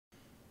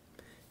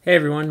Hey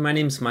everyone, my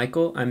name is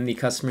Michael. I'm the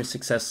Customer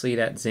Success Lead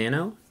at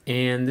Xano,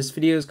 and this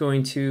video is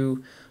going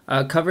to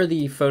cover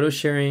the photo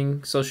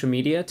sharing social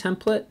media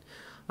template.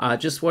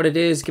 Just what it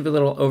is, give a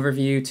little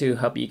overview to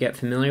help you get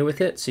familiar with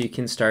it so you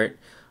can start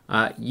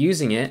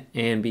using it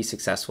and be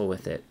successful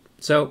with it.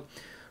 So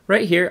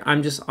right here,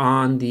 I'm just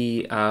on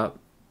the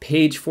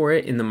page for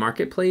it in the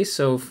marketplace.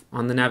 So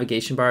on the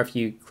navigation bar, if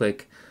you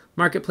click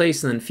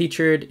marketplace and then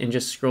featured and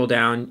just scroll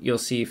down, you'll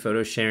see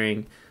photo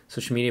sharing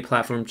social media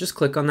platform. Just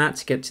click on that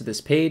to get to this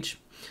page.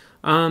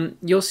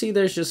 You'll see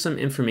there's just some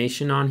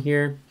information on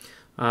here,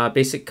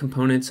 basic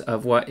components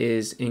of what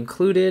is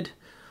included.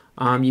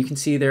 You can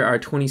see there are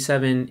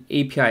 27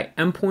 API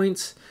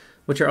endpoints,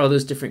 which are all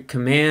those different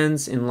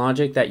commands and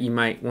logic that you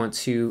might want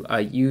to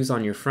use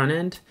on your front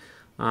end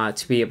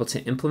to be able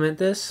to implement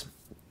this.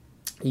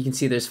 You can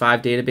see there's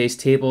 5 database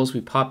tables.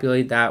 We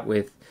populate that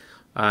with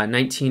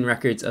 19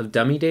 records of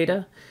dummy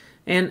data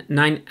and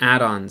 9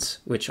 add-ons,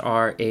 which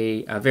are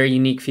a very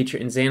unique feature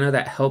in Xano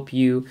that help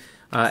you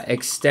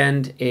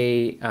extend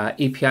a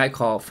API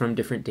call from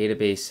different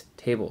database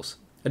tables.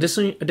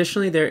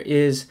 Additionally, there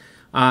is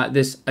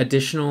this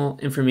additional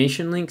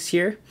information links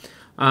here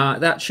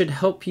that should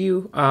help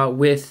you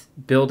with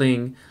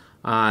building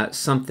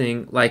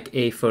something like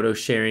a photo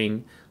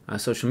sharing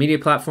social media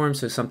platform,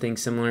 so something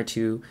similar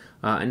to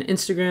an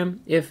Instagram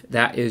if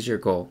that is your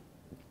goal.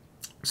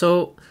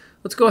 So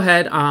let's go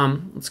ahead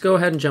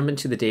and jump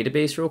into the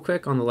database real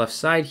quick on the left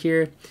side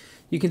here.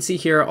 You can see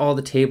here all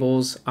the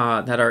tables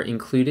that are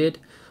included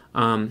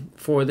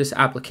for this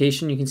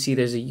application. You can see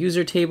there's a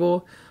user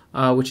table,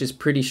 which is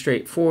pretty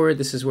straightforward.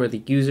 This is where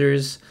the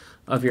users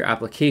of your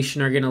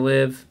application are going to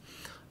live.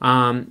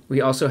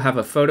 We also have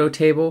a photo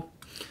table.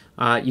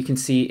 You can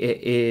see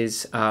it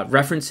is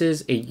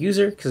references a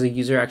user because a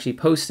user actually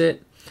posted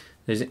it.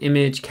 There's an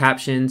image,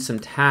 caption, some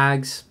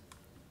tags.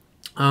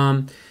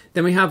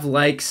 Then we have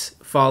likes,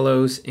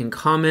 follows, and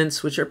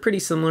comments, which are pretty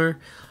similar.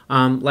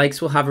 Likes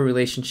will have a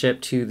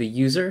relationship to the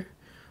user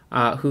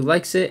who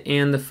likes it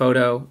and the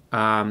photo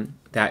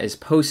that is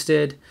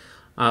posted.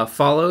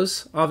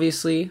 Follows,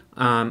 obviously,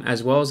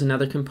 as well as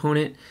another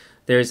component.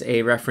 There's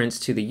a reference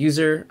to the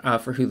user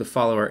for who the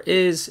follower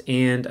is,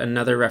 and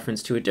another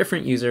reference to a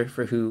different user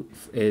for who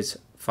is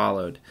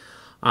followed.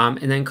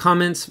 And then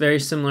comments, very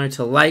similar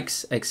to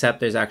likes, except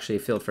there's actually a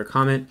field for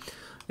comment.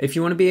 If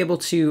you want to be able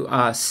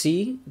to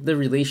see the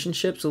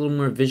relationships a little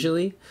more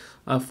visually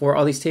for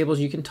all these tables,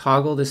 you can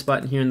toggle this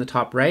button here in the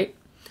top right,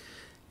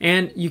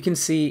 and you can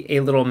see a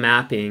little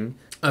mapping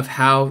of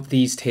how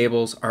these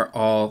tables are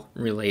all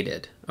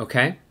related.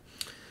 Okay,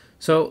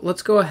 so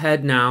let's go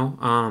ahead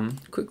now,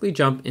 quickly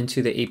jump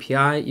into the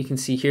API. You can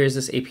see here's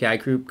this API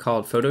group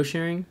called photo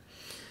sharing,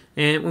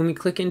 and when we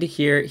click into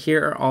here,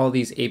 here are all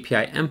these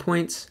API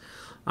endpoints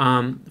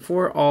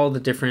for all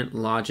the different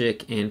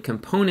logic and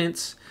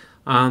components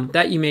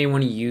that you may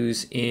want to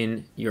use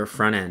in your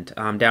front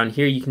end. Down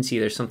here you can see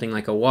there's something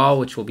like a wall,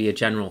 which will be a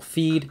general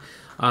feed,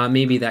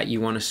 maybe that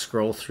you want to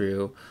scroll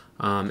through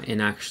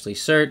and actually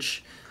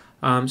search.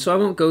 So I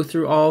won't go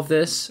through all of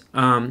this,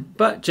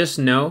 but just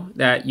know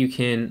that you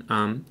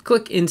can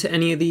click into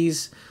any of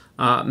these,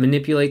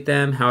 manipulate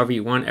them however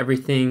you want.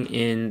 Everything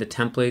in the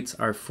templates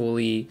are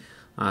fully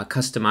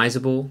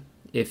customizable.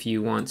 If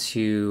you want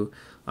to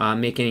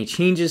make any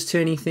changes to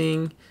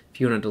anything,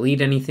 if you want to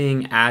delete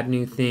anything, add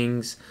new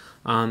things,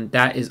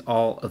 that is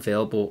all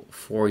available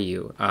for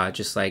you,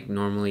 just like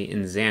normally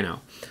in Xano.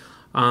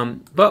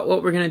 But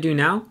what we're going to do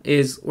now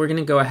is we're going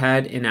to go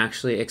ahead and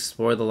actually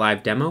explore the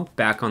live demo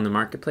back on the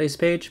marketplace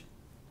page.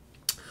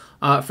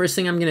 First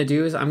thing I'm going to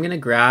do is I'm going to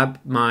grab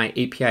my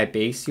API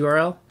base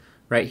URL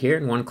right here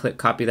and one click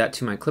copy that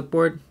to my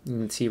clipboard. You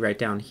can see right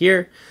down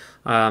here.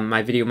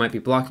 My video might be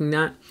blocking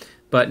that.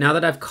 But now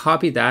that I've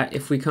copied that,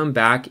 if we come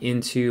back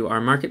into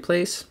our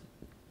marketplace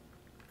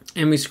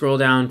and we scroll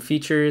down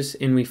features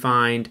and we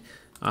find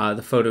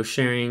the photo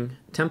sharing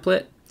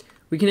template,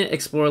 we can hit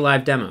explore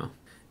live demo.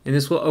 And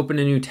this will open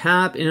a new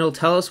tab and it'll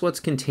tell us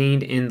what's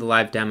contained in the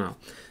live demo.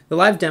 The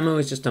live demo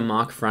is just a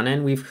mock front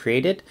end we've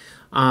created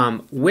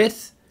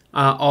with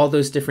all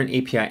those different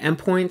API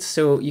endpoints.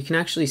 So you can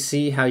actually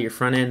see how your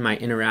front end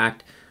might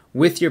interact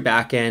with your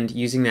back end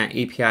using that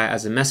API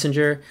as a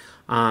messenger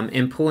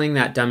and pulling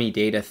that dummy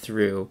data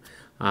through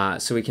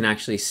so we can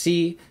actually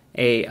see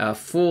a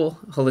full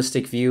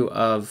holistic view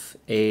of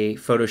a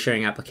photo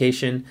sharing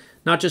application,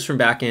 not just from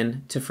back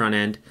end to front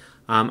end.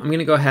 I'm going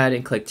to go ahead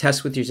and click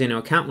test with your Xano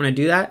account. When I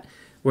do that,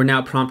 we're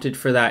now prompted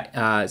for that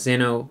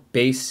Xano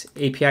base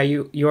API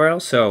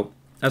URL. So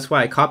that's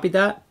why I copied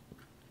that.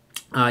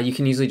 You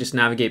can easily just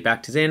navigate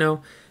back to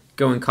Xano,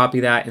 go and copy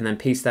that and then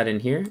paste that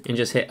in here and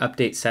just hit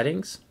update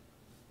settings.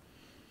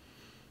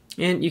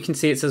 And you can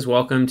see it says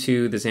welcome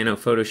to the Xano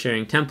photo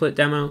sharing template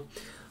demo.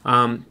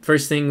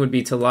 First thing would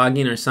be to log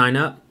in or sign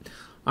up.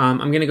 I'm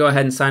going to go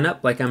ahead and sign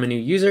up like I'm a new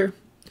user.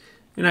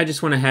 And I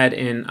just went ahead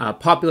and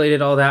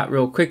populated all that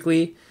real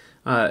quickly.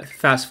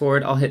 Fast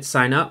forward, I'll hit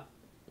sign up.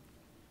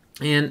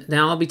 And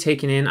now I'll be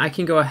taken in. I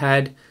can go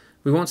ahead.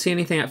 We won't see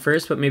anything at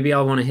first, but maybe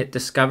I'll want to hit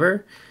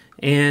discover.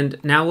 And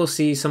now we'll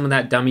see some of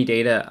that dummy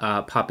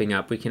data popping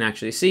up. We can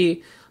actually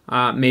see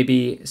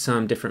maybe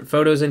some different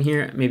photos in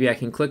here. Maybe I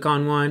can click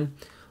on one.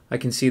 I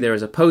can see there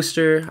was a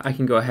poster. I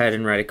can go ahead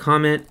and write a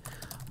comment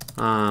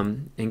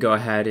and go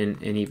ahead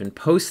and even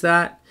post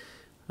that.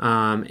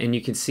 And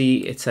you can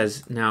see it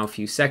says now a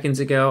few seconds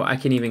ago. I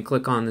can even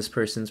click on this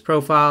person's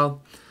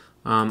profile.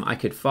 I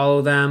could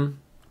follow them,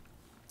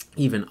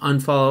 even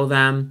unfollow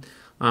them.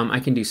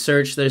 I can do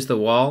search. There's the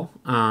wall.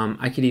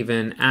 I could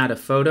even add a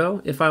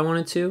photo if I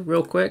wanted to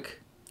real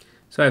quick.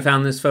 So I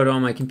found this photo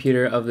on my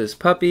computer of this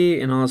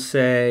puppy, and I'll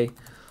say,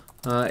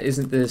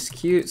 isn't this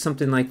cute?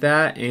 Something like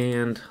that.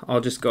 And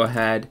I'll just go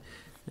ahead,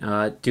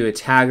 do a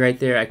tag right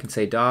there. I can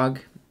say dog,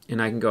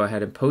 and I can go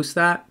ahead and post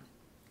that.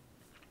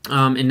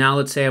 And now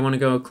let's say I want to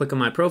go click on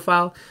my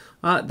profile.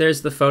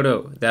 There's the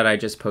photo that I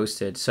just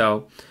posted.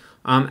 So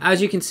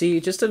as you can see,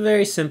 just a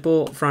very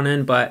simple front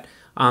end, but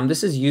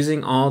this is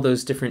using all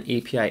those different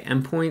API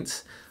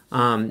endpoints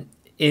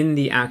in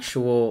the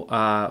actual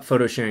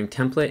photo sharing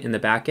template in the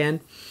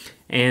backend.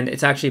 And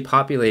it's actually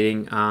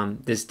populating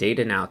this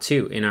data now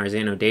too in our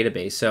Xano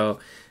database. So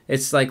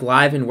it's like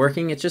live and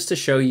working. It's just to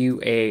show you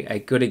a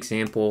good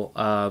example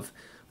of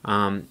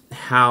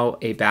how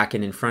a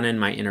backend and front end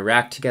might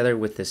interact together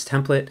with this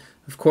template.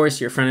 Of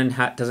course, your front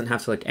end doesn't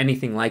have to look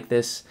anything like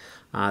this.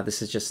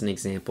 This is just an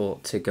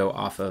example to go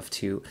off of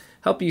to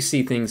help you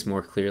see things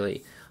more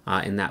clearly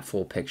in that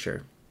full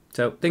picture.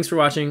 So thanks for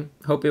watching.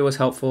 Hope it was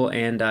helpful,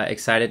 and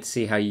excited to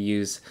see how you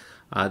use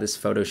this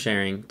photo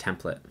sharing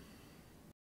template.